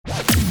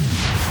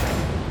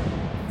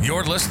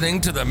You're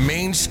listening to the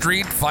Main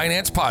Street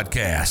Finance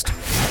Podcast,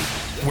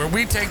 where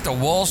we take the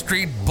Wall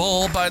Street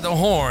bull by the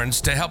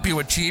horns to help you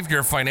achieve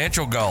your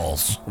financial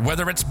goals.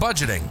 Whether it's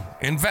budgeting,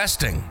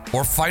 investing,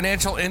 or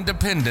financial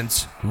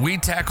independence, we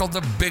tackle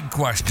the big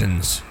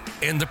questions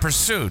in the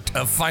pursuit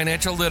of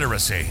financial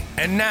literacy.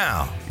 And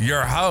now,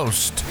 your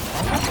host.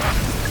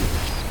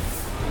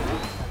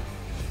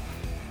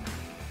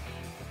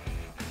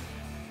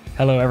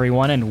 Hello,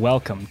 everyone, and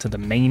welcome to the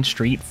Main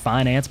Street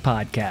Finance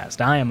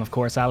Podcast. I am, of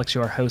course, Alex,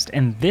 your host,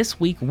 and this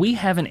week we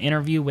have an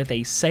interview with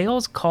a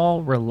sales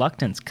call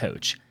reluctance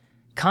coach.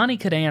 Connie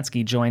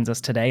Kudansky joins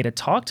us today to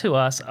talk to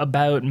us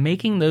about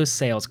making those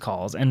sales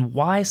calls and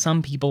why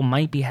some people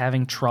might be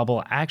having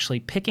trouble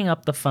actually picking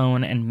up the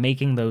phone and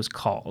making those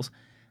calls.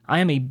 I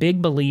am a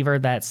big believer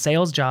that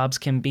sales jobs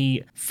can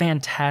be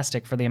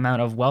fantastic for the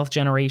amount of wealth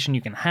generation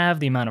you can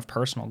have, the amount of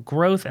personal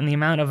growth, and the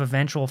amount of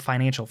eventual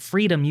financial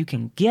freedom you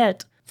can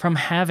get from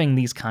having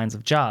these kinds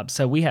of jobs.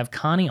 So we have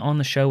Connie on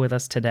the show with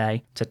us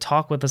today to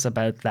talk with us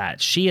about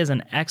that. She is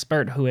an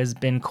expert who has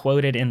been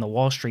quoted in the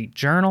Wall Street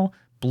Journal,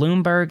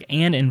 Bloomberg,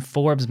 and in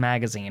Forbes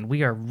magazine.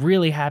 We are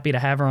really happy to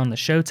have her on the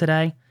show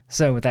today.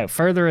 So without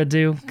further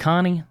ado,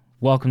 Connie,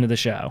 welcome to the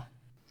show.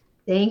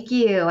 Thank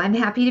you. I'm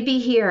happy to be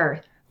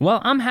here. Well,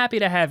 I'm happy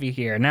to have you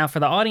here. Now, for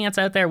the audience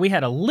out there, we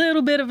had a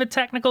little bit of a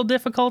technical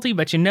difficulty,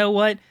 but you know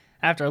what?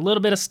 After a little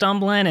bit of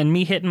stumbling and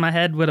me hitting my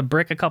head with a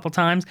brick a couple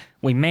times,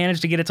 we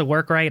managed to get it to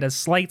work right, a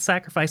slight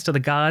sacrifice to the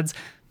gods,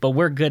 but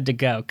we're good to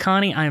go.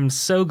 Connie, I am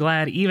so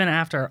glad, even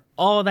after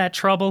all that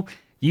trouble,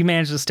 you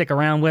managed to stick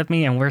around with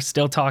me and we're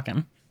still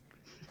talking.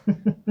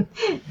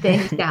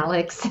 Thanks,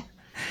 Alex.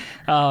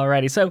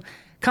 Alrighty, so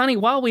Connie,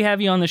 while we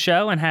have you on the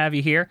show and have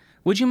you here,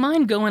 would you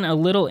mind going a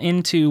little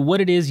into what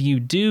it is you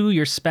do,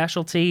 your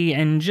specialty,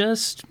 and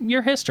just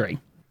your history?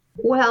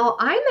 Well,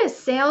 I'm a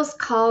sales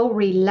call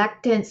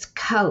reluctance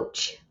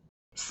coach.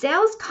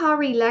 Sales call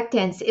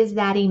reluctance is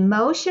that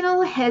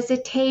emotional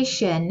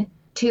hesitation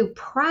to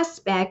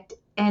prospect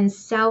and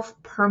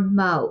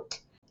self-promote.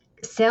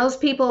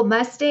 Salespeople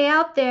must stay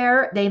out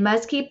there. They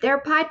must keep their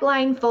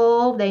pipeline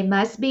full. They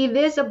must be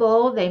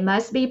visible. They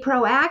must be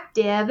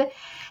proactive.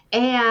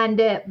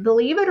 And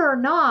believe it or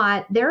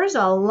not, there's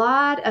a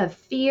lot of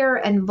fear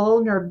and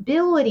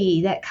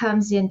vulnerability that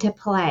comes into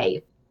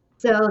play.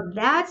 So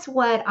that's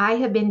what I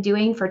have been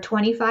doing for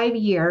 25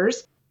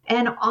 years.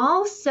 And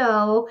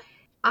also,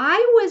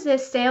 I was a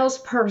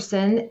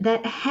salesperson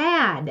that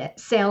had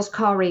sales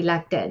call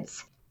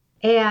reluctance.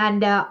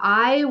 And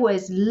I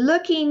was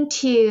looking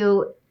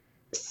to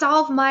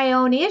solve my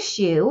own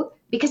issue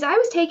because I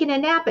was taking a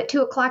nap at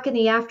 2 o'clock in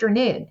the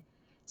afternoon.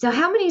 So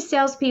how many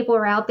salespeople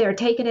are out there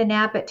taking a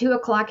nap at 2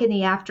 o'clock in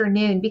the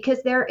afternoon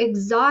because they're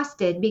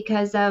exhausted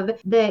because of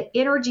the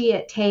energy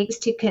it takes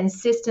to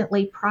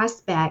consistently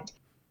prospect?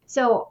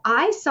 So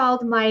I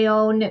solved my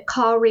own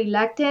call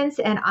reluctance,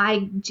 and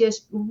I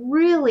just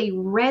really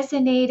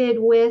resonated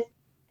with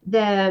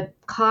the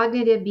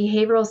cognitive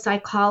behavioral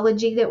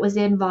psychology that was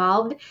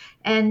involved.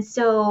 And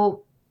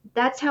so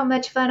that's how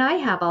much fun I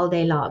have all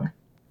day long.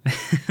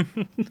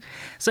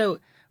 So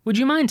would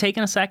you mind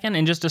taking a second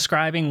and just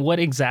describing what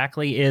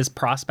exactly is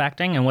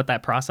prospecting and what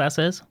that process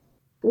is?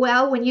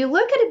 Well, when you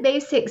look at a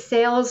basic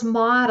sales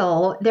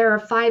model, there are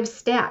 5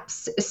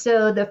 steps.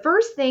 So the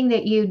first thing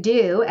that you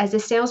do as a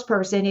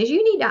salesperson is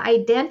you need to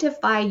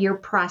identify your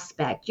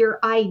prospect, your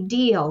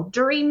ideal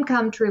dream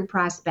come true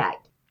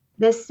prospect.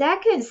 The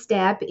second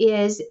step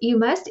is you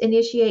must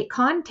initiate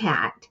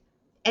contact.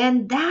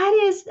 And that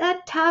is the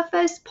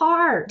toughest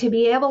part, to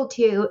be able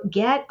to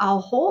get a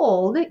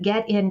hold,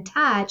 get in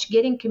touch,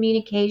 get in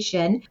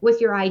communication with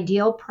your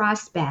ideal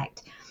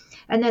prospect.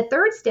 And the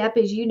third step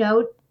is,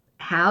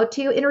 how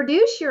to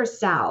introduce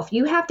yourself.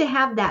 You have to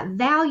have that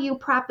value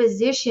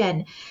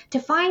proposition to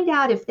find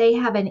out if they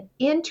have an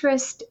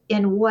interest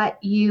in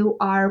what you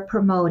are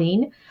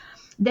promoting.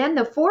 Then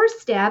the fourth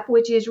step,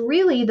 which is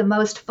really the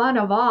most fun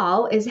of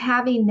all, is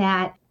having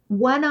that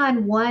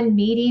one-on-one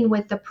meeting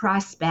with the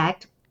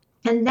prospect.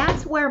 And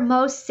that's where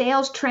most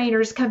sales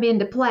trainers come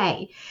into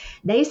play.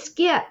 They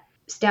skip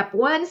step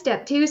 1,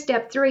 step 2,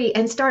 step 3,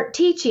 and start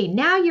teaching.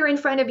 Now you're in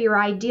front of your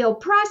ideal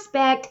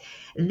prospect.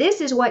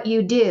 This is what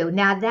you do.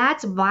 Now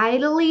that's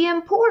vitally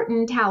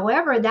important.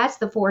 However, that's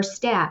the fourth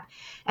step.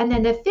 And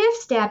then the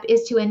fifth step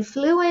is to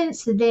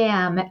influence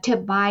them to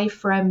buy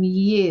from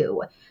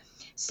you.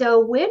 So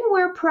when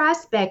we're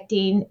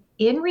prospecting,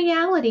 in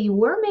reality,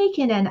 we're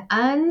making an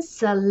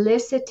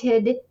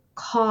unsolicited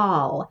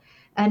call,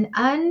 an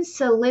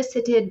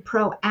unsolicited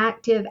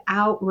proactive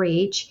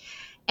outreach.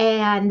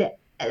 And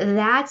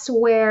that's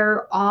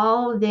where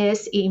all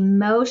this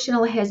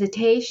emotional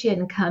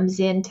hesitation comes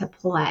into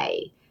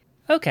play.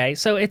 Okay,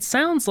 so it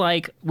sounds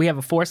like we have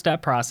a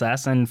 4-step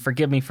process, and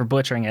forgive me for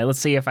butchering it. Let's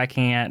see if I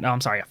can't, a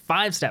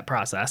 5-step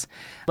process.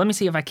 Let me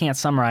see if I can't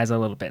summarize a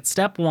little bit.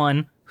 Step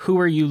 1, who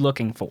are you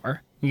looking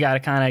for? You got to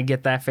kind of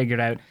get that figured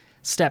out.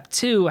 Step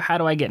 2, how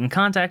do I get in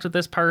contact with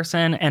this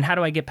person, and how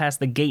do I get past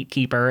the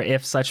gatekeeper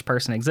if such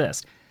person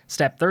exists?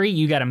 Step 3,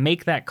 you got to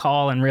make that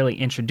call and really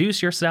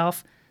introduce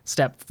yourself.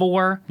 Step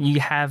 4, you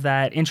have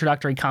that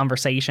introductory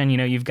conversation.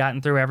 You've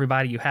gotten through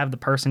everybody. You have the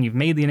person. You've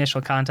made the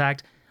initial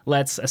contact.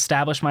 Let's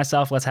establish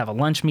myself. Let's have a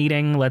lunch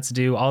meeting. Let's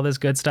do all this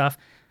good stuff.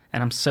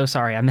 And I'm so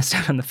sorry, I missed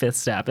out on the 5th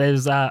step. It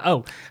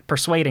was,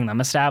 persuading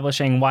them,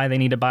 establishing why they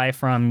need to buy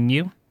from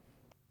you.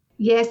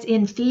 Yes,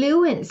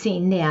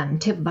 influencing them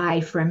to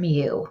buy from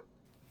you.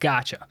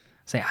 Gotcha.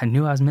 Say, I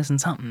knew I was missing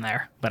something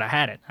there, but I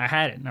had it.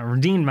 I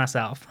redeemed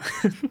myself.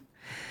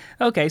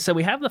 Okay, so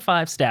we have the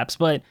 5 steps,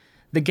 but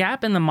the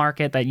gap in the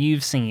market that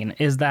you've seen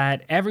is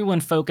that everyone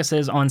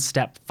focuses on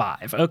step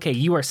 5. Okay,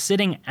 you are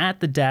sitting at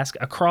the desk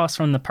across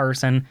from the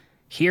person.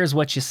 Here's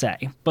what you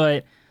say.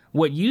 But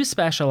what you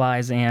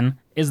specialize in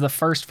is the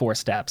first 4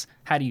 steps.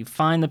 How do you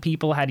find the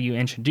people? How do you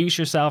introduce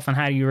yourself? And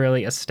how do you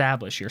really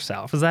establish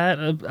yourself? Is that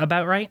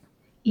about right?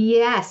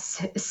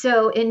 Yes.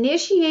 So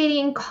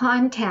initiating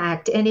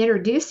contact and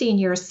introducing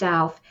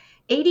yourself,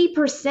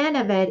 80%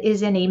 of it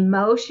is an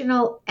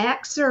emotional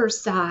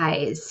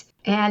exercise.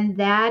 And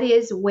that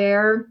is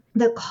where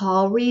the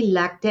call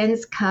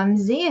reluctance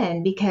comes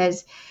in,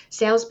 because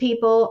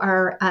salespeople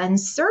are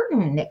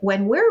uncertain.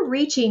 When we're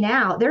reaching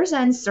out, there's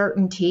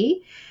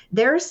uncertainty,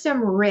 there's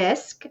some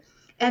risk,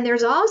 and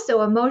there's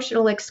also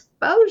emotional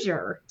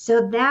exposure.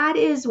 So that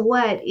is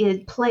what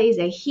plays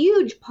a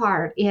huge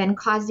part in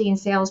causing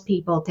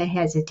salespeople to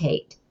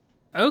hesitate.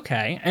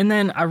 Okay, and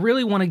then I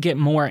really want to get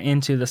more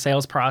into the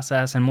sales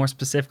process and more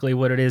specifically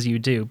what it is you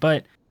do,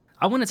 but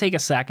I want to take a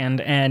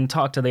second and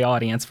talk to the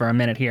audience for a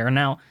minute here.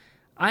 Now,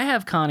 I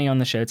have Connie on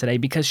the show today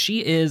because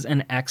she is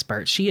an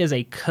expert. She is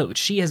a coach.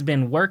 She has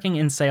been working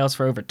in sales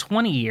for over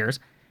 20 years,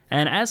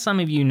 and as some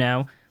of you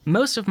know,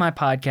 most of my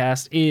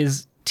podcast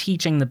is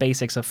teaching the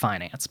basics of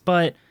finance,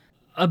 but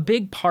a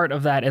big part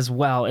of that as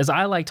well is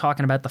I like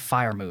talking about the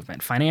FIRE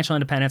movement, financial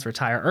independence,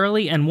 retire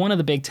early, and one of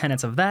the big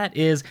tenets of that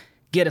is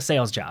get a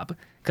sales job.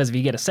 Because if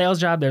you get a sales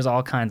job, there's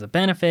all kinds of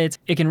benefits.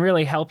 It can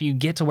really help you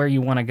get to where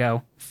you want to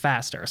go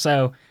faster.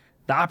 So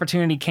the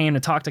opportunity came to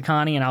talk to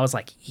Connie, and I was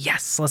like,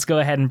 yes, let's go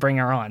ahead and bring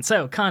her on.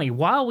 So Connie,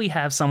 while we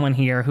have someone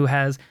here who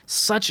has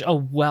such a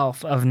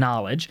wealth of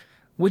knowledge,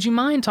 would you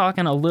mind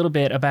talking a little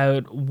bit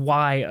about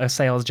why a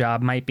sales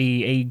job might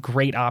be a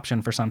great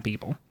option for some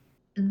people?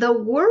 The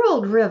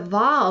world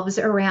revolves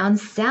around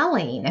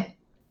selling.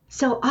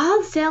 So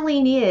all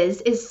selling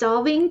is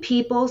solving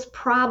people's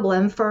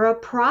problem for a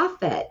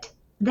profit.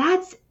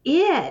 That's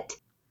it.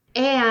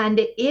 And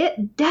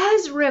it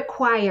does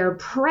require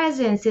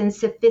presence and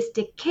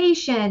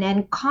sophistication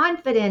and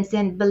confidence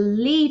and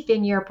belief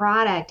in your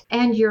product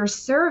and your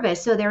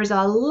service. So there's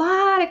a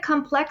lot of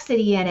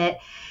complexity in it.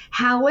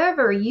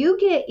 However, you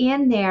get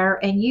in there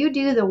and you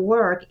do the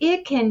work,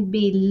 it can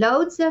be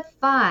loads of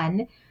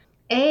fun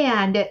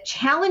and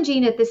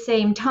challenging at the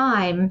same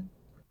time.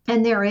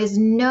 And there is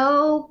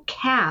no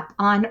cap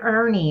on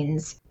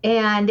earnings.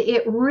 And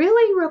it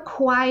really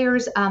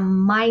requires a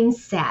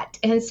mindset.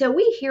 And so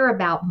we hear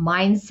about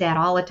mindset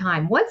all the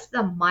time. What's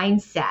the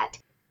mindset?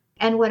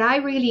 And what I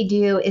really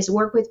do is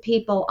work with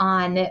people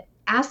on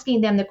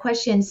asking them the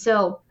question,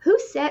 so who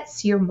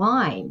sets your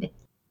mind?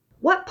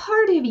 What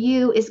part of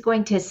you is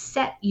going to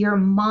set your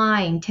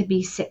mind to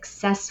be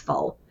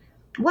successful?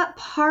 What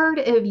part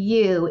of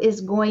you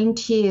is going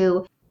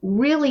to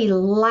really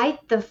light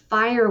the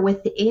fire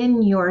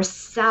within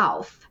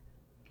yourself?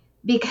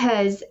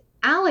 Because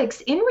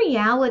Alex, in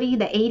reality,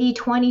 the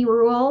 80-20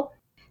 rule,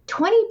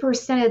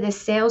 20% of the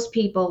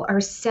salespeople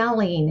are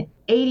selling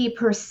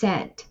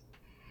 80%.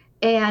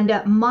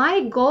 And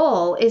my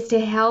goal is to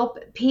help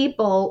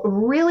people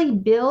really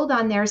build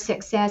on their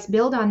success,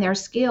 build on their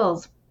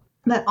skills,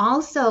 but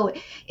also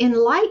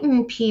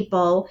enlighten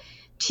people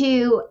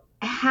to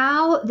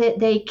how that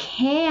they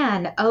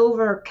can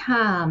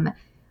overcome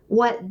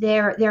what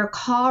their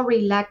call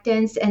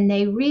reluctance, and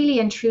they really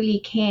and truly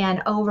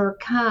can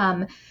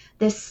overcome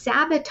the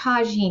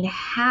sabotaging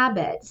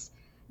habits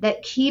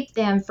that keep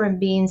them from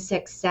being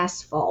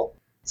successful.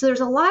 So there's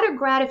a lot of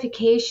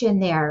gratification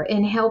there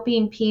in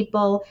helping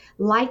people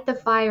light the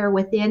fire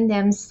within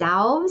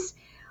themselves.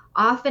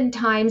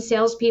 Oftentimes,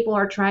 salespeople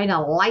are trying to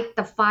light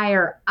the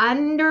fire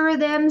under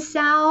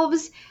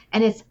themselves,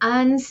 and it's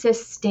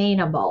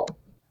unsustainable.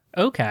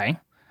 Okay.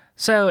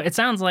 So it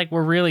sounds like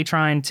we're really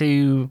trying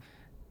to,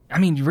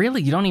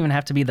 really, you don't even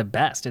have to be the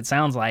best. It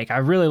sounds like I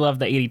really love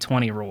the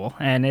 80-20 rule,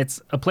 and it's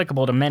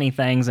applicable to many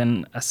things,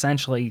 and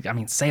essentially,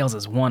 sales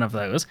is one of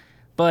those.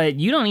 But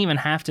you don't even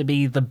have to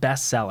be the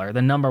best seller,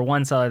 the number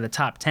one seller, the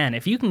top 10.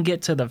 If you can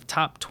get to the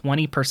top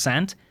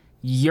 20%,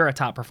 you're a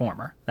top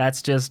performer.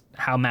 That's just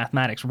how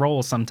mathematics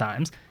rolls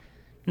sometimes.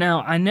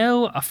 Now, I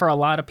know for a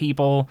lot of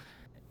people,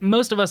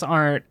 most of us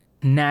aren't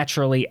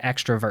naturally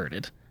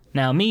extroverted.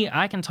 Now, me,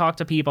 I can talk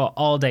to people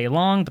all day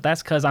long, but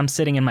that's because I'm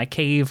sitting in my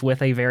cave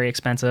with a very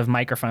expensive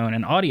microphone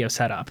and audio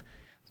setup.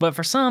 But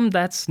for some,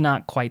 that's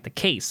not quite the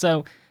case.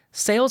 So,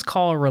 sales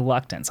call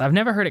reluctance. I've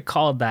never heard it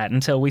called that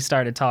until we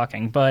started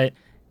talking, but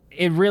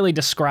it really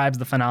describes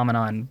the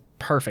phenomenon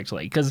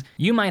perfectly. Because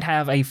you might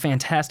have a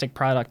fantastic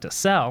product to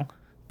sell,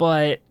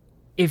 but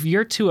if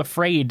you're too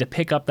afraid to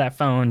pick up that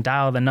phone,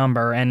 dial the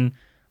number, and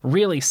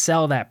really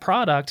sell that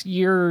product,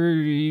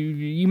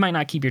 you might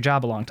not keep your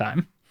job a long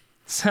time.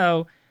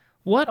 So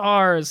what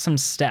are some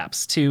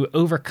steps to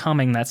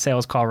overcoming that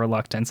sales call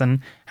reluctance and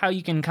how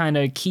you can kind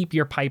of keep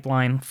your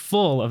pipeline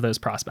full of those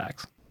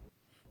prospects?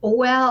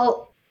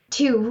 Well,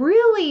 to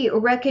really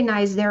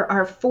recognize there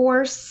are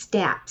 4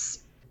 steps.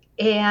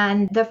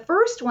 And the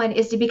first one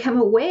is to become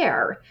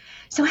aware.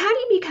 So, how do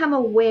you become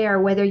aware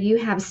whether you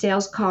have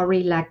sales call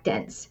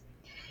reluctance?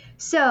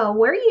 So,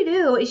 what you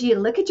do is you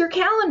look at your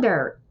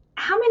calendar.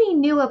 How many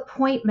new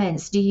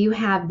appointments do you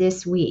have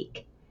this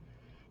week?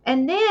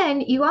 And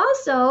then you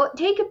also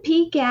take a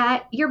peek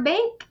at your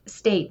bank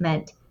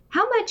statement.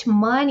 How much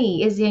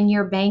money is in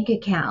your bank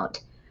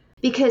account?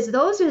 Because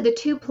those are the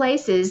 2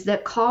 places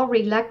that call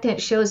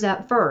reluctance shows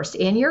up first,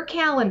 in your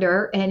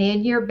calendar and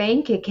in your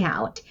bank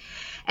account.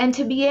 And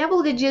to be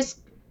able to just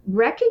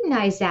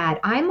recognize that,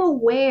 I'm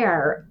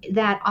aware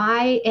that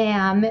I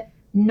am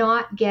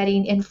not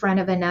getting in front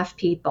of enough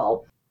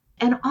people.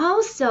 And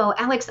also,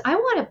 Alex, I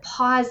want to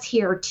pause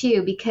here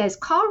too, because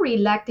call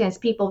reluctance,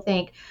 people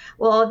think,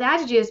 well,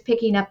 that's just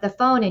picking up the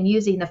phone and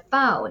using the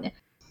phone.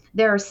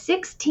 There are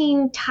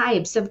 16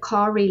 types of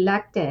call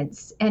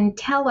reluctance, and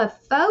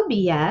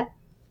telephobia,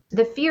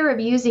 the fear of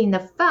using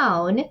the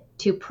phone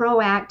to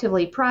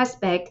proactively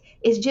prospect,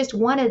 is just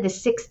one of the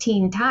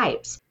 16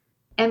 types.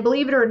 And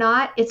believe it or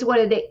not, it's one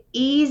of the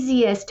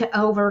easiest to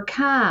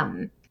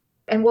overcome.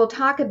 And we'll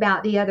talk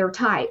about the other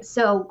types.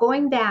 So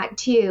going back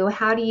to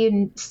how do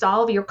you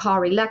solve your call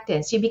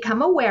reluctance? You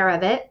become aware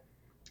of it,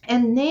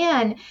 and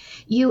then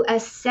you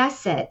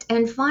assess it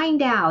and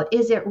find out,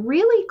 is it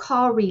really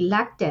call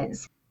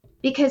reluctance?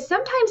 Because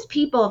sometimes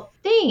people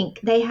think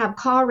they have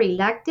call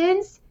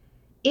reluctance.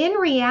 In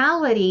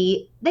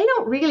reality, they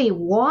don't really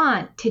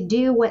want to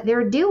do what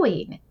they're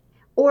doing,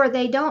 or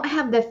they don't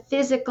have the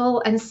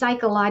physical and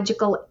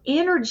psychological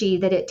energy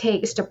that it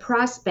takes to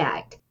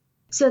prospect.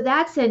 So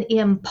that's an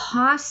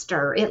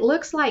imposter. It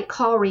looks like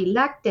call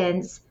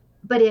reluctance,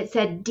 but it's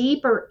a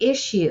deeper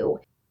issue.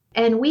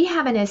 And we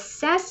have an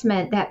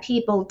assessment that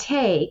people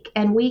take,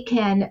 and we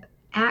can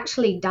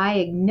actually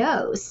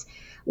diagnose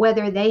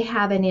whether they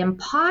have an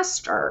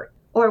imposter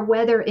or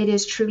whether it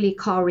is truly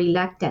call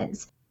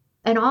reluctance.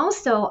 And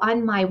also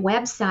on my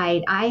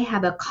website, I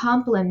have a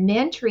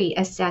complimentary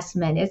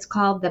assessment. It's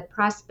called the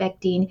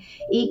Prospecting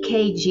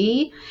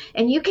EKG.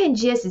 And you can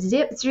just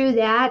zip through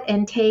that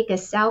and take a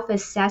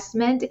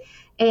self-assessment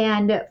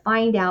and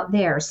find out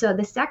there. So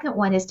the second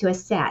one is to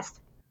assess.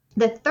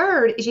 The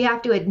third is you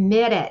have to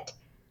admit it.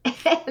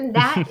 And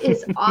that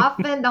is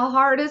often the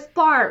hardest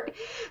part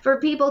for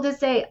people to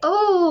say,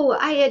 oh,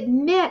 I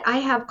admit I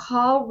have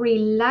call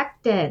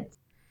reluctance.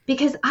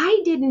 Because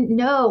I didn't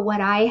know what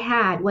I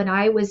had when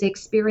I was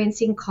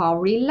experiencing call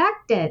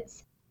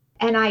reluctance.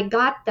 And I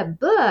got the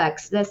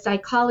books, The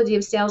Psychology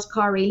of Sales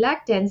Call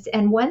Reluctance.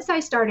 And once I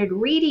started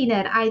reading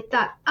it, I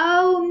thought,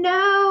 oh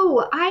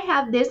no, I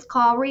have this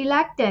call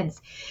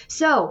reluctance.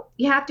 So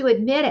you have to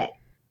admit it.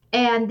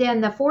 And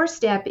then the 4th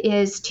step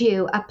is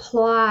to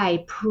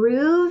apply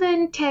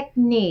proven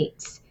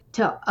techniques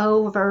to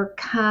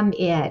overcome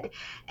it.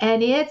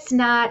 And it's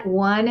not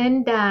one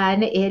and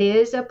done. It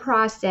is a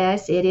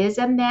process. It is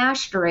a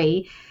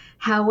mastery.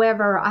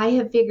 However, I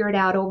have figured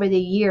out over the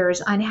years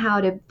on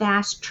how to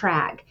fast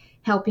track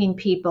helping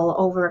people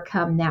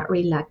overcome that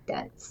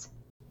reluctance.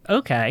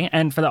 Okay.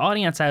 And for the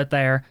audience out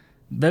there,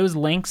 those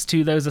links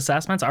to those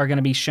assessments are going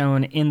to be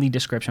shown in the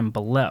description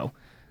below.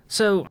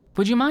 So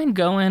would you mind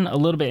going a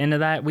little bit into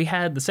that? We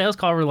had the sales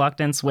call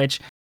reluctance, which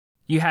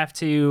you have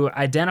to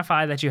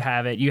identify that you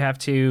have it. You have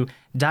to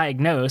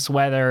diagnose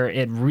whether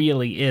it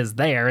really is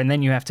there, and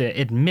then you have to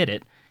admit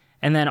it.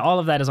 And then all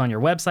of that is on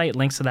your website.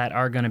 Links to that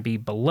are going to be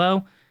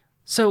below.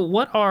 So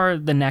what are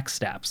the next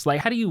steps? Like,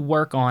 how do you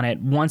work on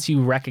it once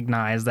you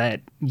recognize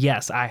that,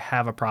 yes, I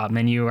have a problem,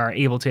 and you are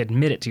able to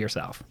admit it to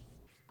yourself?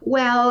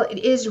 Well, it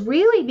is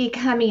really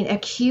becoming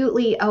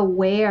acutely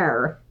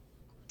aware.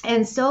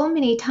 And so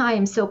many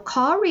times, so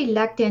call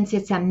reluctance,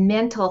 it's a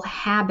mental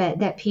habit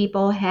that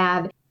people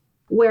have,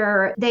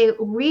 where they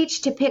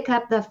reach to pick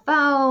up the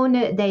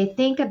phone, they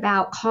think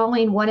about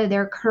calling one of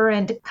their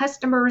current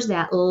customers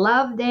that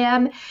love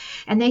them,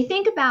 and they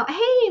think about,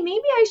 hey,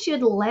 maybe I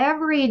should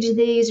leverage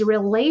these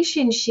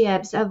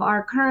relationships of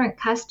our current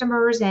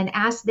customers and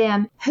ask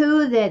them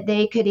who that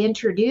they could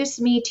introduce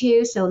me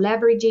to, so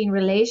leveraging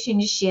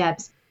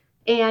relationships.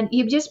 And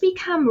you just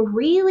become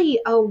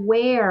really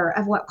aware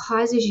of what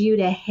causes you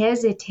to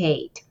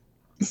hesitate.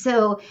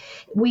 So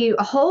we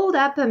hold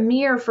up a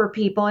mirror for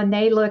people and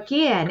they look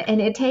in,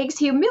 and it takes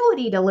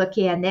humility to look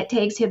in. That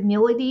takes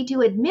humility to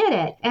admit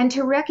it and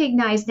to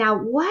recognize, now,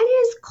 what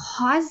is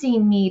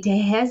causing me to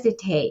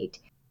hesitate?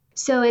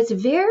 So it's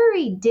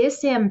very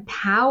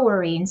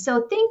disempowering.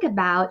 So think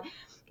about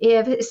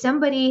if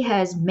somebody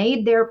has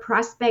made their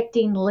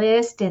prospecting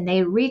list and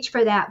they reach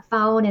for that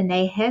phone and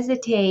they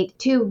hesitate,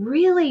 to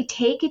really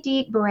take a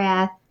deep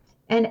breath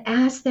and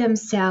ask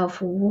themselves,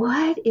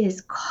 what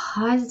is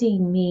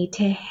causing me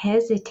to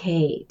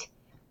hesitate?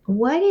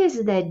 What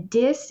is the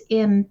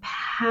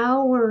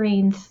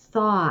disempowering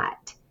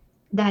thought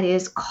that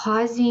is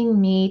causing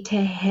me to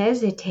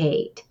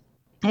hesitate?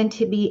 And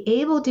to be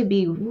able to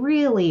be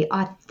really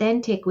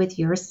authentic with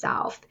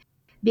yourself,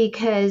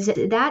 because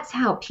that's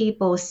how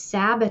people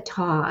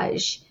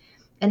sabotage.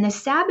 And the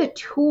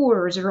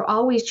saboteurs are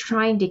always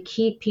trying to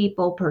keep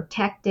people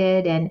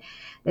protected. And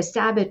the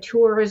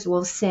saboteurs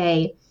will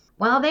say,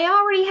 well, they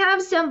already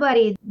have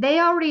somebody, they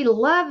already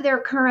love their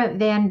current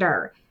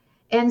vendor.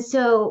 And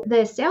so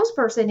the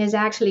salesperson is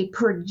actually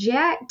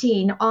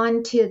projecting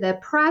onto the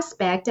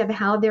prospect of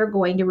how they're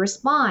going to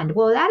respond.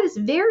 Well, that is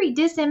very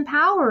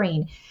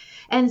disempowering.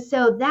 And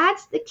so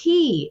that's the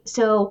key.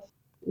 So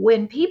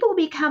when people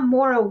become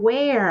more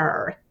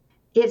aware,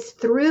 it's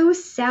through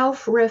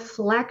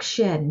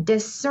self-reflection,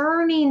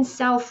 discerning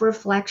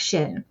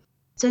self-reflection.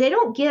 So they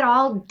don't get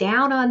all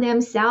down on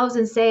themselves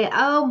and say,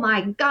 oh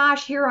my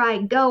gosh, here I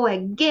go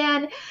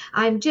again.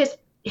 I'm just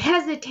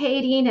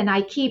hesitating and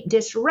I keep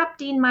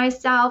disrupting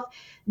myself.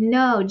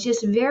 No,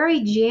 just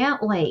very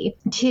gently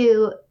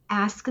to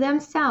ask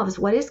themselves,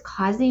 what is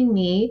causing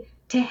me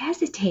to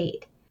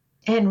hesitate?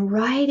 And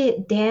write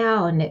it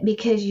down,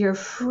 because your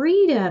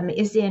freedom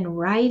is in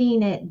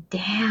writing it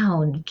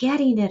down,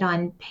 getting it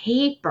on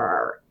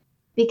paper.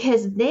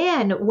 Because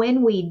then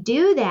when we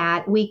do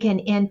that, we can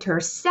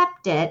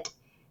intercept it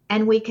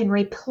and we can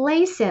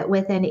replace it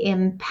with an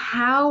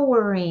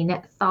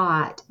empowering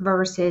thought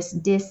versus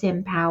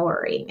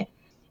disempowering.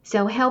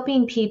 So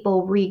helping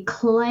people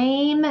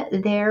reclaim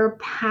their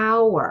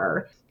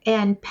power.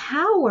 And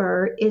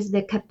power is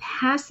the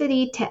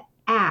capacity to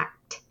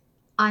act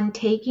on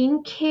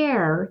taking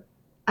care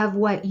of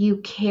what you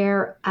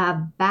care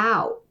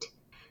about.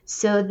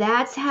 So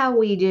that's how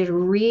we just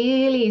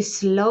really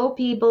slow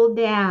people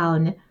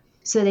down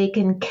so they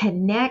can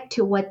connect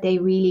to what they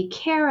really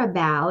care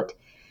about,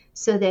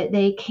 so that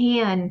they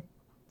can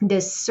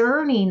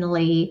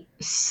discerningly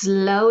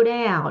slow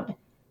down.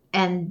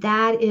 And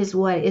that is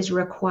what is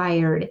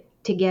required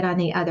to get on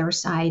the other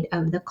side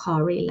of the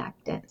call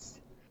reluctance.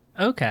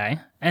 Okay.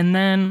 And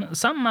then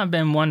something I've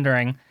been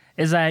wondering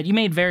is that you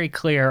made very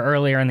clear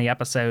earlier in the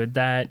episode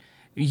that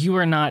you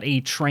are not a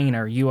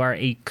trainer, you are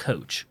a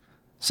coach.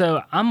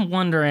 So I'm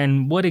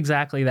wondering what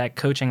exactly that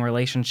coaching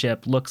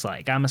relationship looks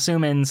like. I'm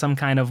assuming some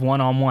kind of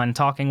one-on-one,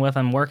 talking with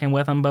them, working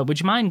with them, but would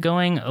you mind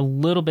going a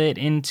little bit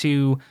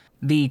into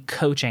the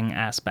coaching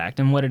aspect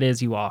and what it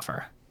is you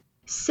offer?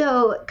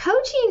 So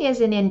coaching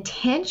is an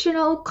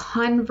intentional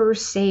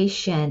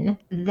conversation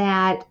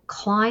that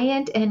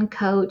client and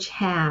coach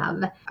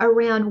have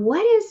around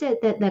what is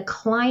it that the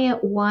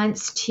client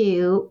wants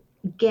to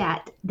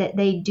get that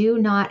they do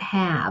not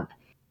have.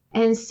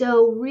 And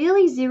so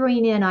really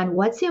zeroing in on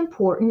what's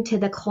important to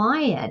the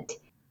client.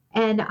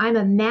 And I'm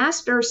a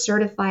master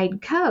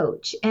certified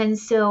coach. And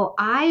so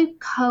I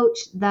coach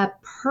the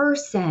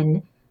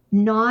person,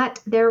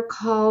 not their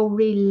call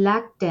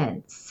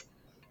reluctance.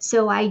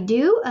 So I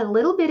do a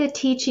little bit of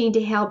teaching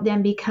to help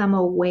them become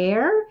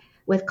aware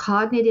with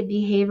cognitive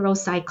behavioral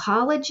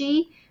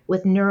psychology,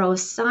 with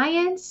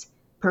neuroscience,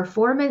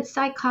 performance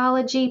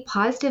psychology,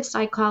 positive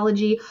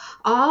psychology,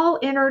 all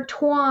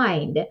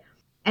intertwined.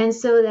 And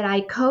so that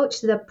I coach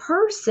the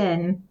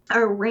person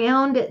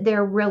around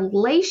their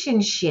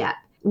relationship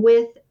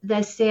with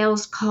the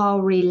sales call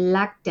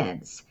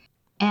reluctance.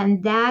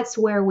 And that's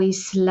where we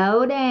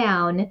slow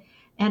down.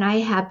 And I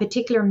have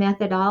particular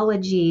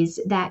methodologies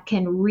that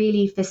can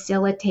really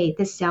facilitate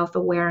the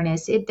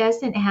self-awareness. It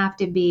doesn't have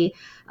to be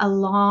a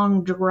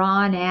long,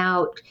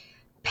 drawn-out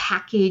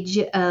package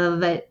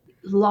of a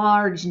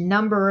large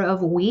number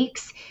of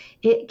weeks.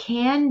 It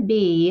can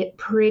be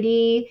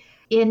pretty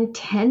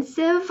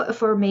intensive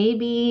for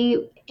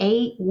maybe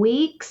 8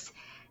 weeks.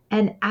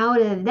 And out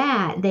of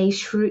that, they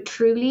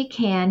truly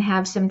can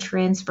have some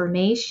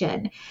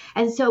transformation.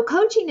 And so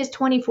coaching is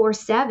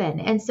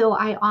 24/7. And so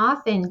I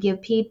often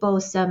give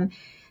people some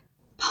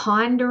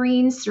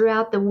ponderings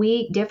throughout the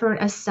week,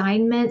 different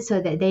assignments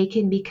so that they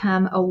can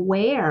become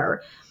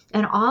aware.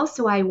 And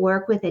also I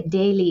work with a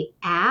daily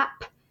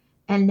app,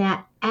 and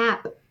that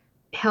app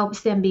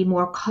helps them be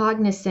more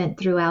cognizant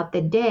throughout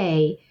the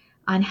day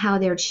on how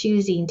they're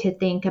choosing to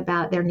think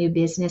about their new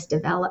business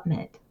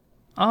development.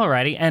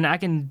 Alrighty, and I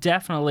can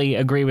definitely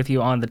agree with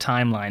you on the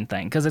timeline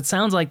thing, because it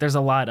sounds like there's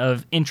a lot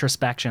of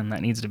introspection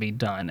that needs to be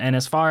done. And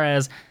as far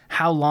as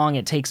how long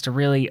it takes to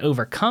really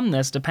overcome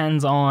this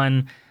depends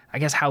on, I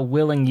guess, how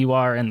willing you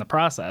are in the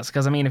process.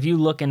 Because, I mean, if you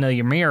look into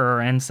your mirror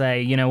and say,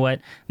 you know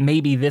what,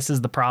 maybe this is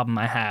the problem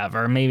I have,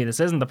 or maybe this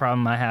isn't the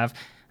problem I have,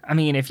 I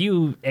mean, if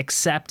you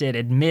accept it,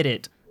 admit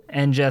it,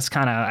 and just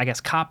kind of, I guess,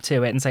 cop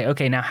to it and say,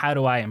 okay, now how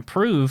do I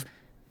improve?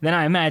 Then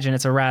I imagine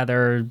it's a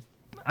rather,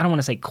 I don't want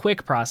to say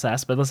quick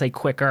process, but let's say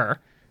quicker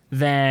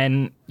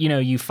than, you know,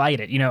 you fight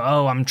it. You know,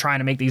 oh, I'm trying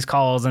to make these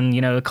calls and, you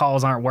know, the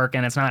calls aren't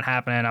working. It's not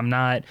happening. I'm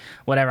not,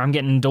 whatever. I'm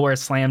getting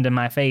doors slammed in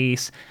my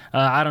face.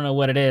 I don't know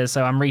what it is.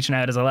 So I'm reaching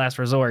out as a last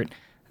resort.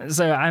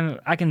 So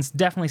I can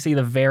definitely see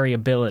the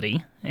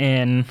variability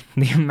in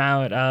the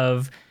amount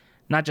of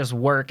not just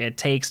work it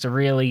takes to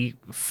really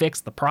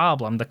fix the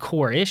problem, the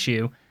core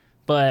issue,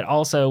 but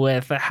also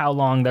with how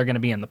long they're going to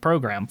be in the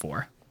program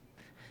for.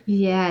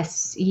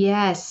 Yes,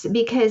 yes.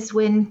 Because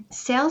when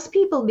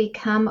salespeople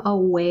become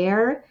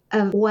aware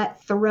of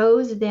what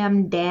throws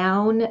them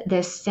down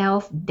the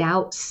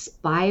self-doubt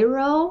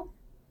spiral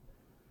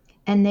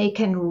and they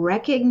can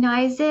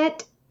recognize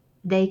it,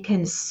 they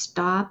can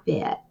stop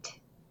it.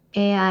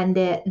 And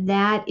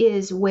that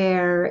is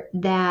where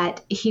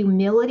that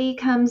humility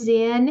comes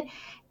in.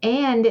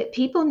 And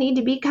people need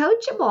to be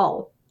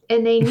coachable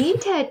and they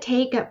need to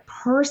take it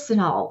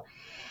personal,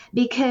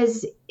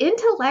 because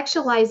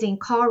intellectualizing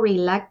call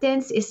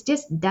reluctance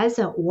just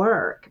doesn't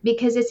work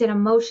because it's an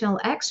emotional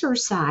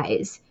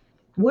exercise.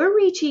 We're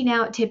reaching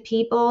out to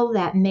people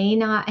that may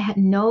not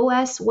know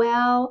us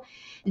well.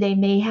 They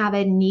may have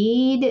a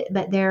need,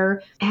 but they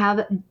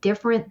have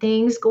different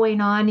things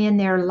going on in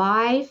their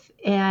life.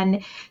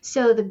 And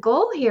so the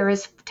goal here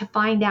is to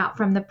find out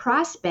from the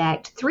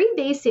prospect three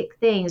basic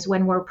things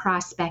when we're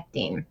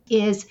prospecting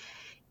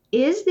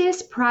is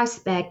this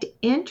prospect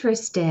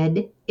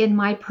interested in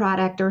my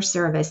product or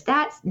service?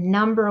 That's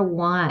number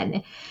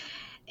one.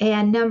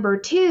 And number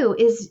two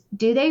is,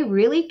 do they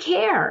really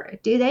care?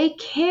 Do they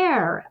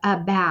care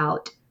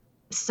about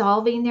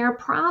solving their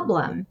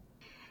problem?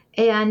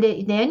 And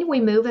then we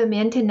move them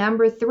into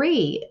number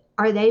three.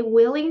 Are they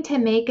willing to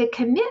make a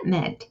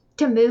commitment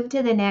to move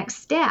to the next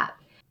step?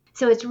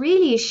 So it's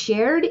really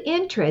shared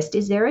interest.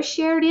 Is there a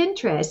shared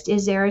interest?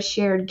 Is there a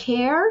shared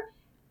care?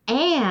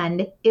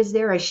 And is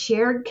there a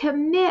shared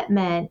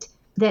commitment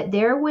that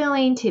they're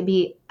willing to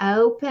be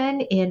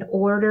open in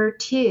order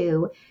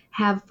to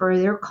have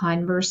further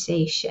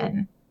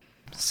conversation?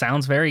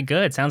 Sounds very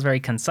good. Sounds very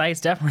concise.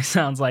 Definitely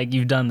sounds like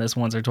you've done this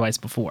once or twice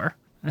before.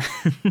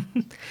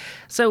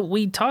 So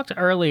we talked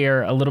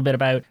earlier a little bit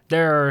about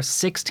there are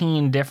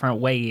 16 different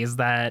ways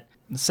that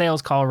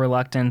sales call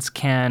reluctance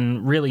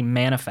can really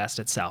manifest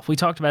itself. We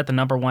talked about the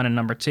number one and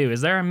number two.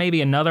 Is there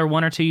maybe another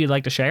one or two you'd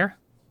like to share?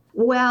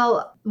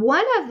 Well,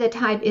 one of the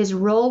type is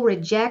role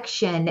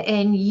rejection,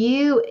 and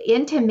you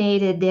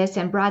intimated this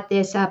and brought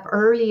this up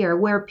earlier,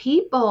 where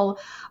people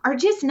are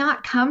just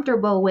not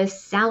comfortable with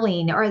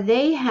selling, or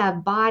they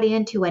have bought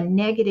into a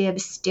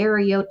negative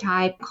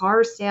stereotype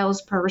car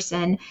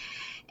salesperson,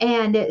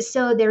 and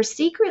so they're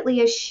secretly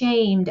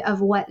ashamed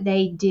of what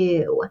they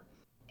do.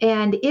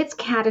 And it's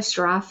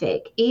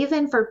catastrophic,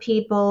 even for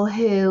people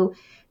who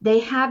they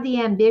have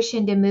the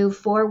ambition to move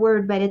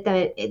forward, but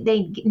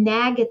they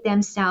nag at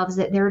themselves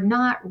that they're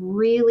not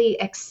really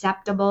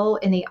acceptable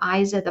in the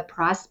eyes of the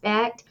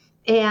prospect.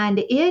 And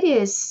it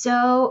is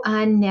so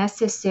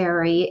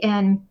unnecessary.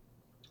 And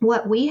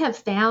what we have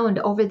found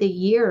over the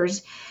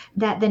years,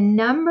 that the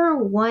number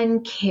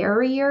one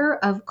carrier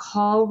of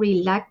call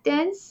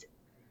reluctance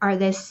are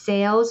the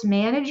sales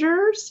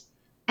managers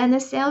and the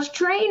sales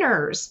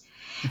trainers,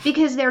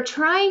 because they're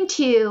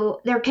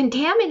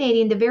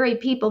contaminating the very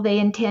people they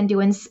intend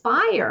to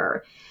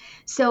inspire.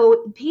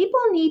 So people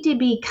need to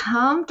be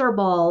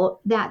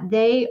comfortable that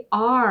they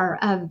are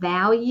of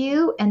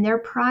value and their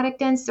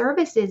product and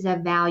service is of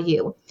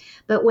value.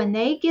 But when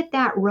they get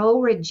that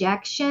role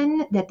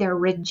rejection, that they're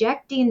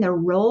rejecting the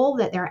role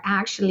that they're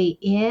actually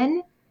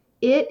in,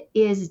 it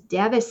is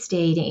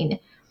devastating.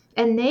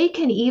 And they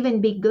can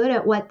even be good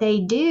at what they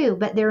do,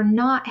 but they're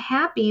not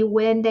happy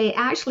when they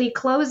actually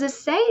close a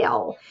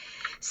sale.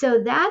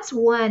 So that's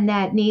one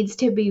that needs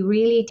to be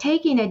really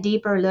taking a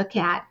deeper look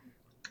at.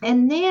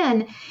 And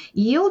then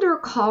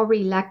yielder call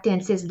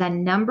reluctance is the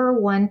number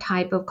one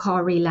type of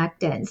call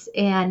reluctance.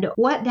 And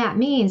what that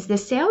means, the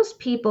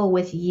salespeople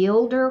with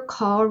yielder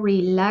call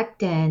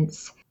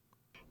reluctance,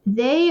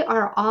 they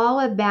are all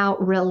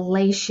about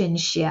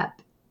relationship.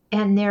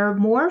 And they're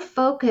more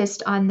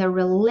focused on the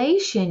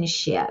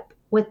relationship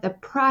with the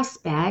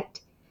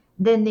prospect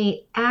than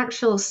the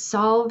actual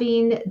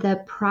solving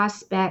the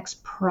prospect's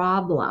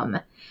problem.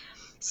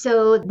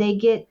 So they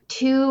get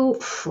too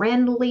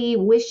friendly,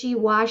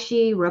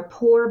 wishy-washy,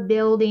 rapport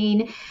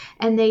building,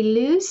 and they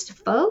lose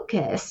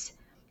focus.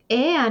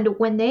 And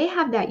when they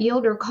have that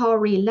yielder call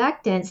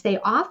reluctance, they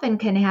often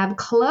can have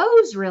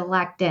close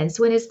reluctance.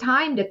 When it's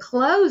time to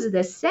close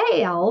the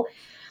sale,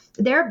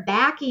 they're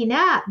backing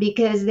up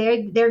because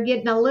they're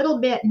getting a little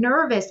bit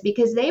nervous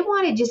because they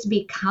want to just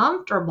be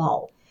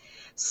comfortable.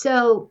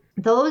 So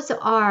those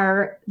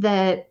are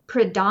the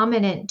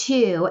predominant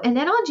two. And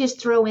then I'll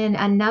just throw in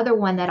another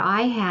one that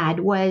I had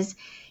was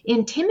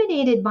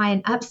intimidated by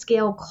an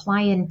upscale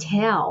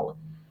clientele.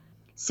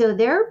 So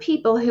there are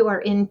people who are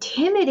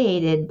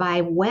intimidated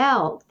by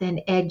wealth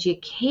and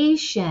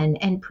education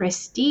and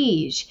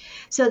prestige.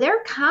 So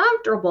they're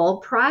comfortable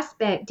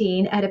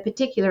prospecting at a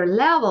particular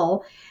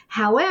level.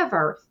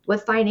 However,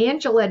 with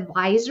financial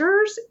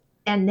advisors,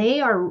 and they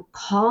are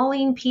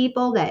calling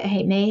people that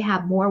may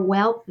have more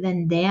wealth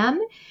than them,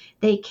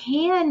 they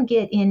can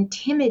get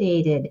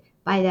intimidated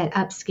by that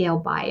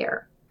upscale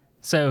buyer.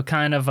 So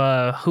kind of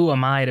a who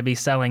am I to be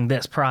selling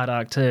this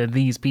product to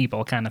these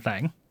people kind of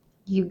thing.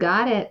 You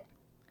got it.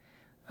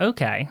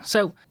 Okay,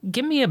 so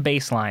give me a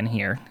baseline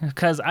here,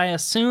 because I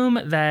assume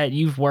that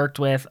you've worked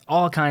with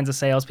all kinds of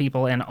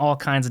salespeople in all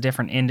kinds of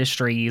different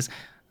industries.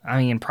 I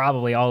mean,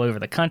 probably all over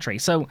the country.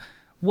 So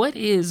what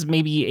is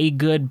maybe a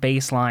good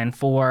baseline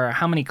for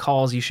how many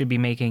calls you should be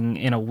making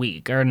in a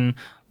week? And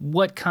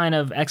what kind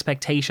of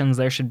expectations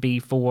there should be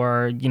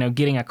for,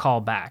 getting a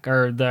call back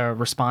or the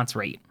response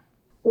rate?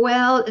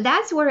 Well,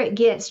 that's where it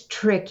gets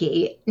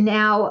tricky.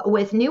 Now,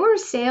 with newer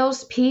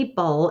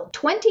salespeople,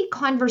 20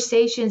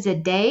 conversations a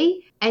day,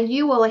 and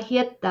you will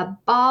hit the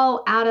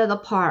ball out of the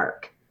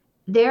park.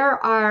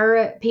 There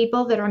are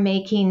people that are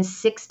making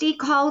 60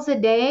 calls a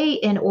day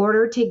in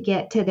order to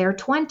get to their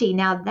 20.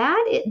 Now,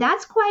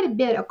 that's quite a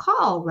bit of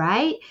call,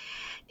 right?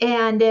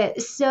 And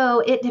so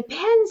it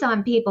depends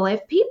on people.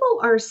 If people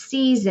are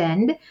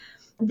seasoned,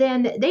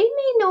 then they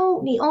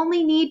may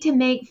only need to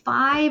make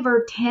 5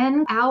 or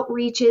 10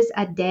 outreaches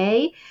a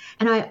day.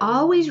 And I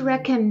always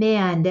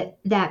recommend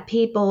that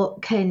people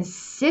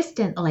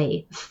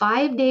consistently,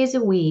 5 days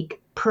a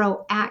week,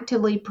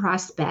 proactively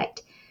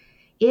prospect.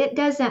 It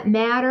doesn't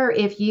matter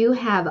if you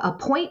have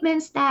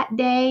appointments that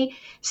day,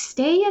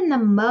 stay in the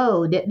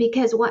mode,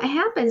 because what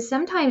happens,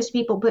 sometimes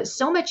people put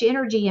so much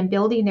energy in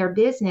building their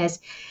business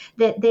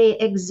that they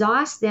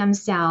exhaust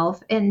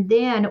themselves. And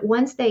then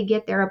once they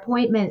get their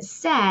appointment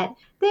set,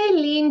 they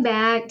lean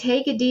back,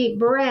 take a deep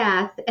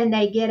breath, and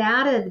they get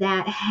out of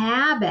that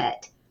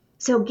habit.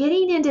 So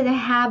getting into the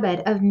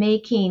habit of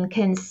making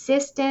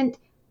consistent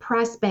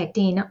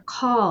prospecting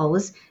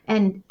calls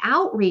and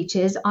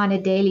outreaches on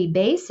a daily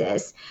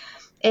basis.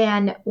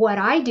 And what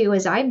I do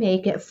is I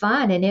make it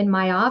fun. And in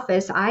my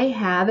office, I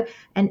have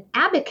an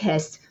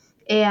abacus.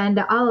 And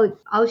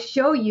I'll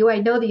show you.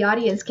 I know the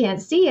audience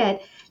can't see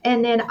it.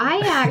 And then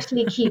I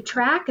actually keep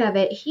track of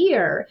it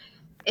here.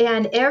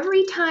 And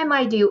every time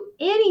I do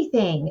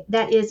anything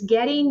that is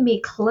getting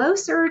me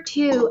closer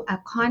to a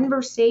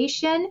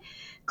conversation,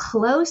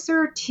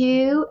 closer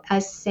to a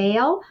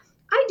sale,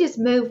 I just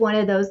move one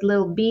of those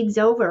little beads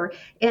over,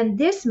 and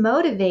this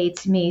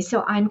motivates me.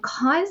 So I'm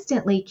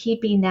constantly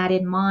keeping that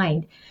in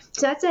mind.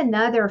 So that's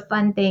another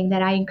fun thing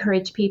that I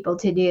encourage people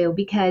to do,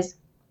 because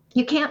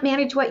you can't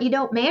manage what you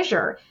don't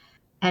measure.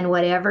 And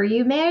whatever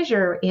you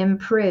measure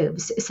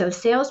improves. So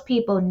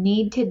salespeople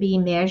need to be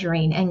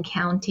measuring and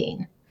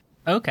counting.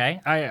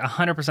 Okay, I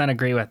 100%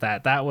 agree with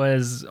that. That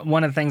was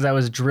one of the things that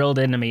was drilled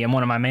into me in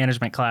one of my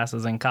management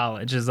classes in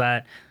college, is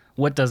that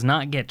what does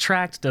not get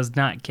tracked does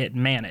not get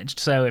managed.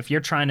 So if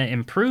you're trying to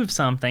improve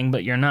something,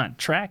 but you're not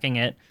tracking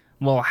it,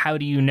 well, how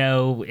do you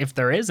know if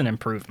there is an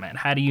improvement?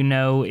 How do you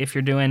know if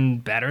you're doing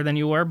better than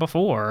you were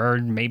before? Or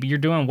maybe you're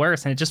doing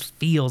worse and it just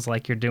feels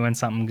like you're doing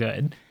something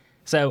good.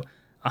 So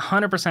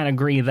 100%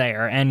 agree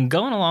there. And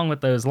going along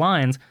with those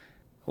lines,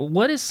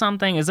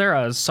 is there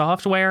a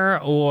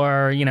software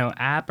or,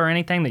 app or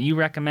anything that you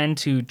recommend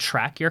to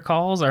track your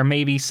calls, or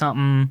maybe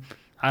something,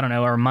 I don't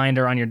know, a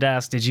reminder on your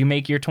desk? Did you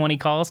make your 20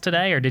 calls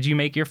today, or did you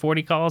make your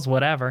 40 calls?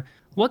 Whatever.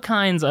 What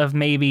kinds of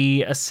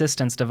maybe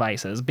assistance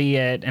devices, be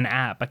it an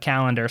app, a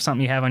calendar,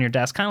 something you have on your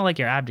desk, kind of like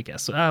your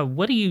abacus,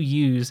 what do you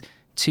use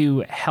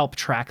to help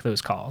track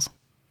those calls?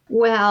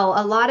 Well,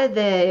 a lot of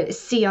the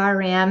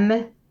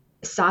CRM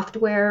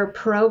software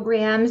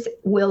programs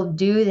will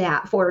do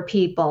that for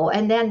people.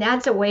 And then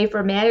that's a way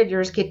for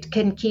managers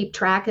can keep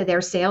track of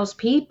their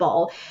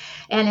salespeople.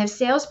 And if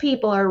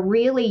salespeople are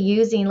really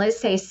using, let's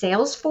say,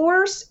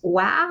 Salesforce,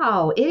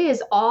 wow, it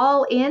is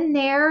all in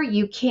there.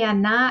 You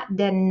cannot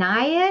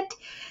deny it.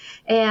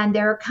 And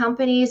there are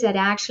companies that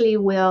actually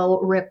will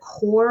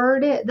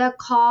record the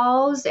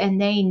calls, and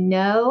they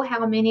know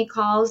how many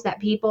calls that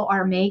people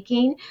are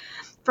making.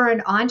 For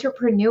an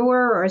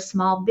entrepreneur or a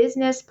small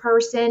business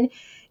person,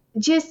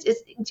 just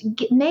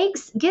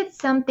get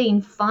something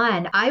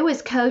fun. I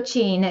was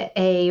coaching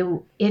a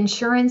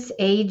insurance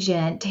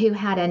agent who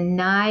had a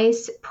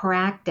nice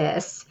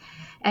practice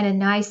and a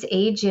nice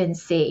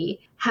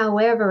agency.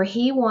 However,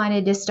 he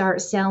wanted to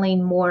start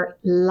selling more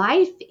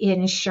life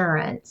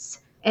insurance.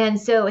 And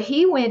so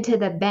he went to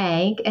the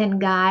bank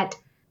and got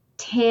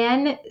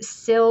 10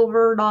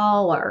 silver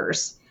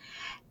dollars.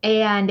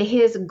 And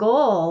his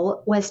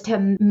goal was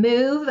to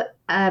move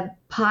a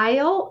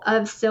pile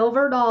of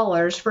silver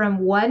dollars from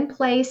one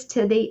place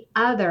to the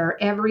other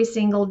every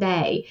single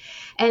day.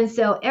 And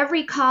so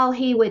every call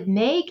he would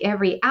make,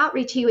 every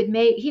outreach he would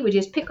make, he would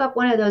just pick up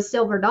one of those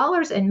silver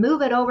dollars and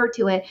move it over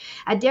to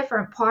a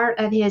different part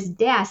of his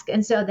desk.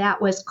 And so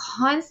that was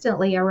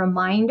constantly a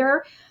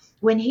reminder.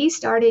 When he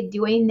started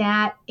doing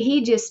that,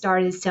 he just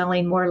started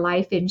selling more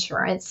life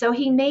insurance. So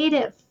he made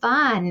it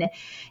fun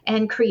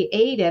and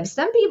creative.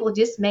 Some people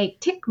just make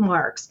tick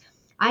marks.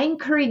 I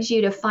encourage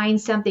you to find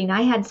something.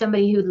 I had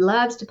somebody who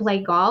loves to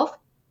play golf,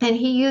 and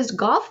he used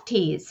golf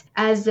tees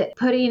as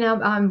putting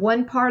them on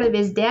one part of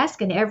his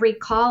desk, and every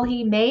call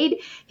he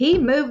made, he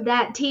moved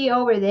that tee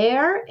over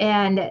there,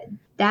 and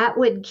that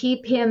would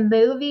keep him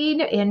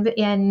moving, and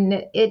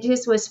it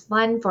just was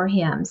fun for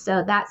him.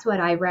 So that's what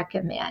I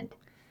recommend.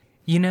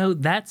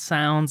 That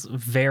sounds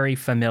very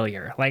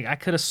familiar. Like, I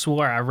could have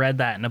swore I read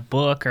that in a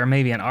book or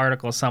maybe an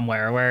article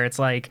somewhere, where it's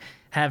like,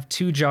 have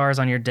 2 jars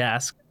on your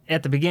desk.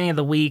 At the beginning of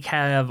the week,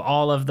 have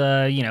all of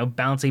the,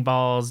 bouncy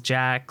balls,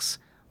 jacks,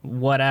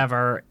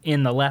 whatever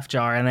in the left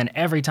jar. And then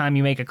every time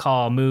you make a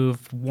call,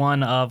 move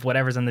one of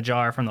whatever's in the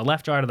jar from the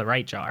left jar to the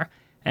right jar.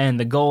 and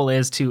the goal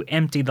is to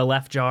empty the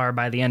left jar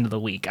by the end of the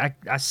week.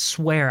 I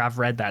swear I've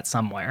read that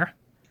somewhere.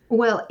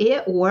 Well,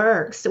 it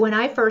works. When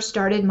I first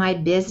started my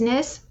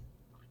business,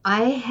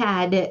 I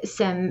had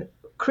some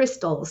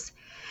crystals,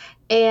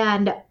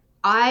 and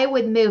I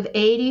would move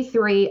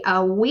 83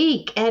 a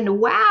week, and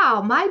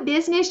wow, my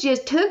business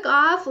just took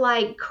off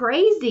like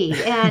crazy.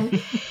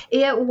 And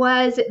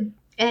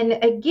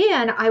and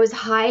again, I was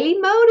highly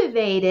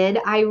motivated.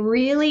 I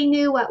really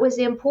knew what was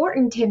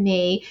important to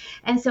me.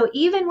 And so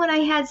even when I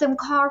had some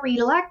call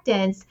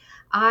reluctance,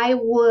 I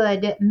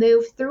would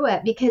move through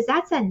it, because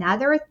that's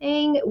another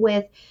thing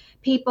with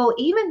people,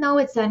 even though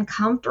it's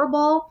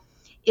uncomfortable,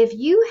 if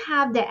you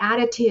have the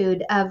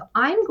attitude of,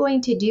 I'm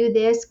going to do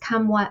this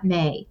come what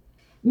may,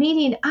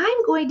 meaning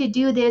I'm going to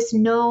do this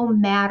no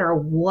matter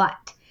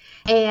what.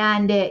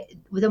 And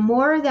the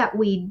more that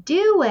we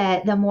do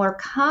it, the more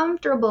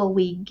comfortable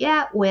we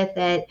get with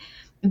it,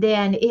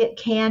 then it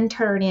can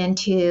turn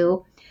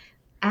into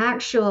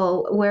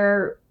actual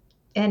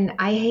and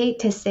I hate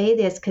to say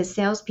this because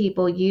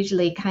salespeople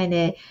usually kind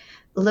of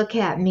look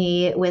at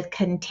me with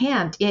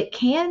contempt. It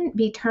can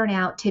turn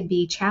out to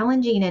be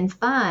challenging and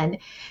fun,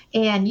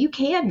 and you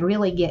can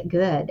really get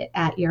good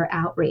at your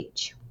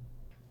outreach.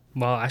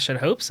 Well, I should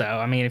hope so.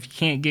 I mean, if you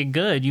can't get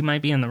good, you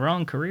might be in the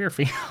wrong career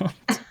field.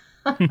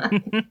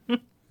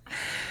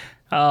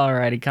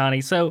 Alrighty,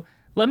 Connie. So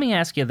let me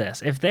ask you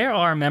this. If there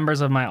are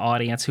members of my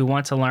audience who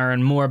want to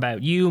learn more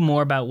about you,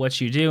 more about what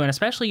you do, and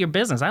especially your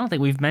business, I don't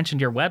think we've mentioned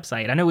your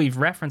website. I know we've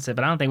referenced it,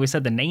 but I don't think we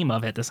said the name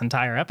of it this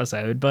entire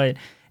episode. But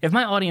if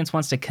my audience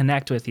wants to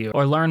connect with you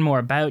or learn more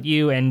about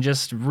you and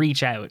just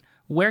reach out,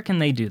 where can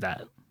they do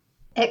that?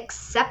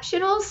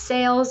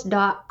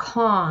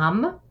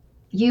 Exceptionalsales.com.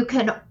 You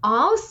can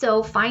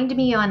also find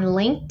me on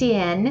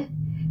LinkedIn,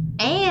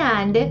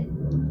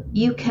 and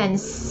you can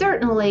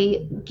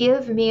certainly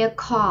give me a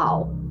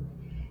call.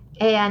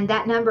 And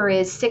that number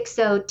is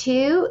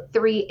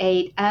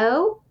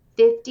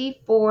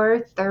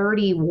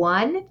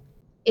 602-380-5431.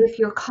 If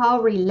you're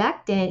call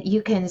reluctant,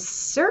 you can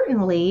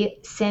certainly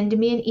send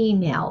me an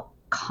email,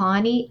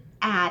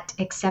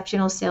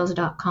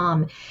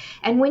 Connie@exceptionalsales.com.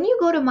 And when you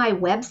go to my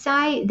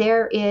website,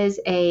 there is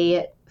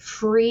a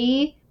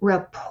free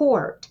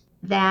report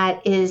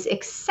that is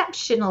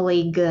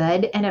exceptionally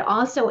good, and it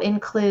also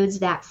includes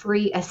that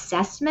free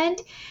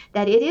assessment.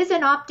 That it is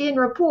an opt-in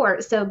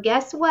report, so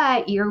guess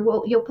what?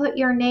 You'll put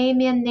your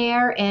name in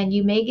there, and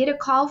you may get a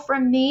call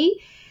from me.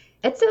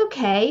 It's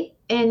okay,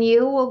 and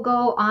you will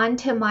go on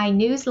to my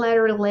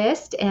newsletter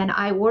list, and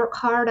I work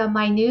hard on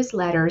my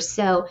newsletters,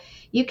 so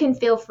you can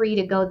feel free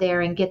to go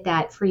there and get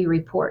that free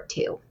report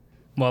too.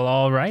 Well,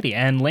 alrighty,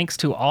 and links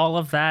to all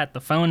of that,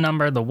 the phone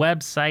number, the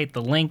website,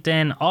 the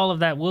LinkedIn, all of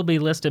that will be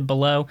listed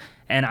below,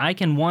 and I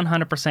can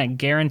 100%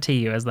 guarantee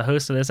you, as the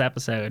host of this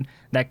episode,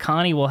 that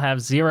Connie will have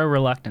zero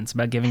reluctance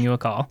about giving you a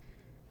call.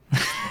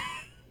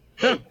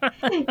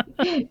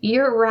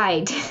 You're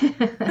right.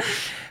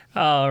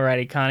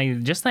 Alrighty, Connie,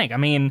 just think, I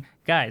mean,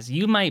 guys,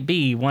 you might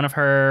be one of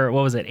her,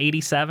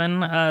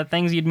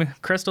 87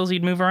 crystals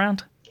you'd move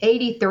around?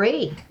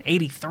 83.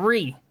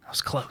 83. That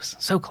was close,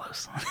 so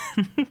close.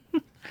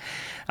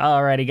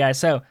 Alrighty, guys.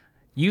 So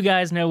you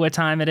guys know what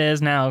time it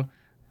is now.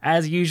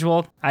 As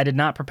usual, I did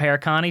not prepare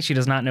Connie. She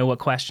does not know what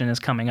question is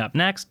coming up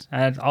next,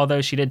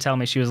 although she did tell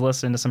me she was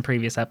listening to some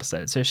previous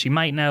episodes, so she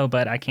might know,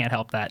 but I can't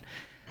help that.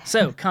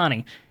 So,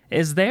 Connie,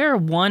 is there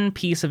one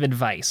piece of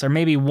advice or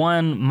maybe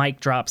one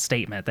mic drop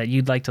statement that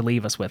you'd like to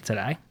leave us with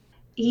today?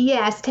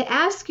 Yes, to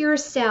ask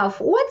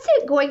yourself, what's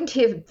it going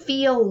to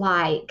feel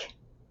like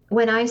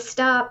when I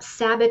stop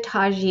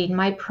sabotaging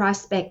my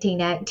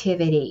prospecting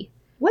activity?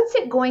 What's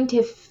it going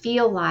to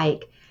feel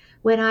like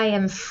when I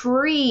am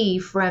free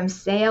from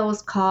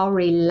sales call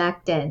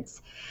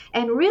reluctance?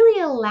 And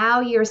really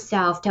allow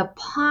yourself to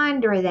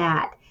ponder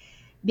that,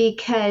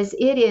 because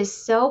it is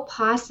so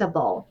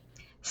possible.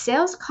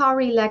 Sales call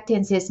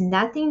reluctance is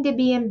nothing to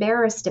be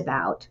embarrassed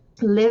about.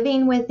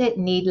 Living with it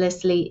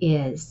needlessly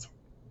is.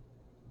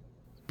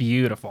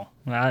 Beautiful.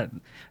 I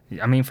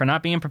mean, for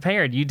not being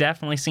prepared, you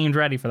definitely seemed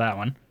ready for that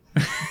one.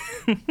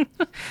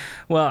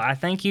 Well, I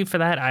thank you for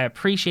that. I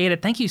appreciate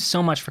it. Thank you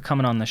so much for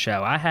coming on the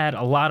show. I had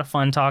a lot of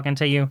fun talking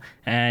to you,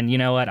 and you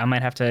know what? I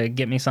might have to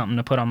get me something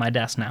to put on my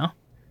desk now.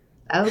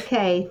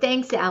 Okay.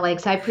 Thanks,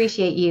 Alex. I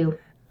appreciate you.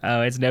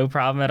 Oh, it's no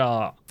problem at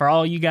all. For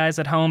all you guys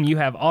at home, you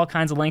have all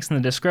kinds of links in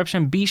the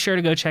description. Be sure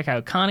to go check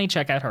out Connie,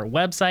 check out her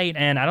website,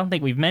 and I don't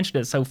think we've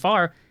mentioned it so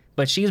far,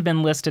 but she's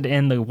been listed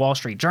in the Wall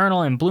Street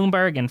Journal and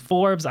Bloomberg and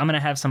Forbes. I'm going to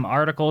have some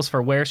articles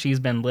for where she's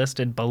been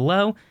listed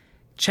below.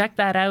 Check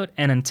that out,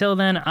 and until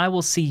then, I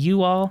will see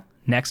you all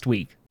next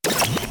week.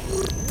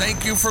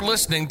 Thank you for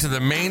listening to the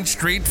Main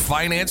Street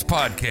Finance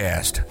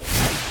Podcast.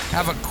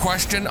 Have a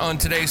question on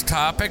today's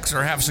topics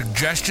or have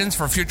suggestions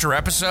for future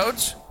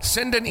episodes?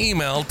 Send an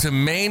email to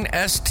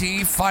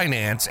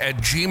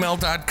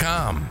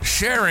mainstfinance@gmail.com.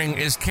 Sharing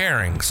is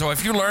caring, so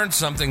if you learned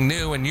something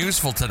new and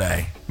useful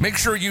today, Make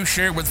sure you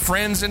share with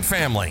friends and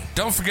family.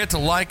 Don't forget to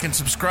like and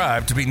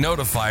subscribe to be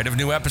notified of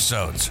new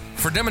episodes.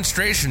 For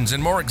demonstrations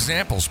and more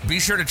examples, be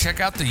sure to check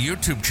out the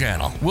YouTube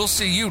channel. We'll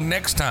see you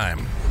next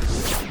time.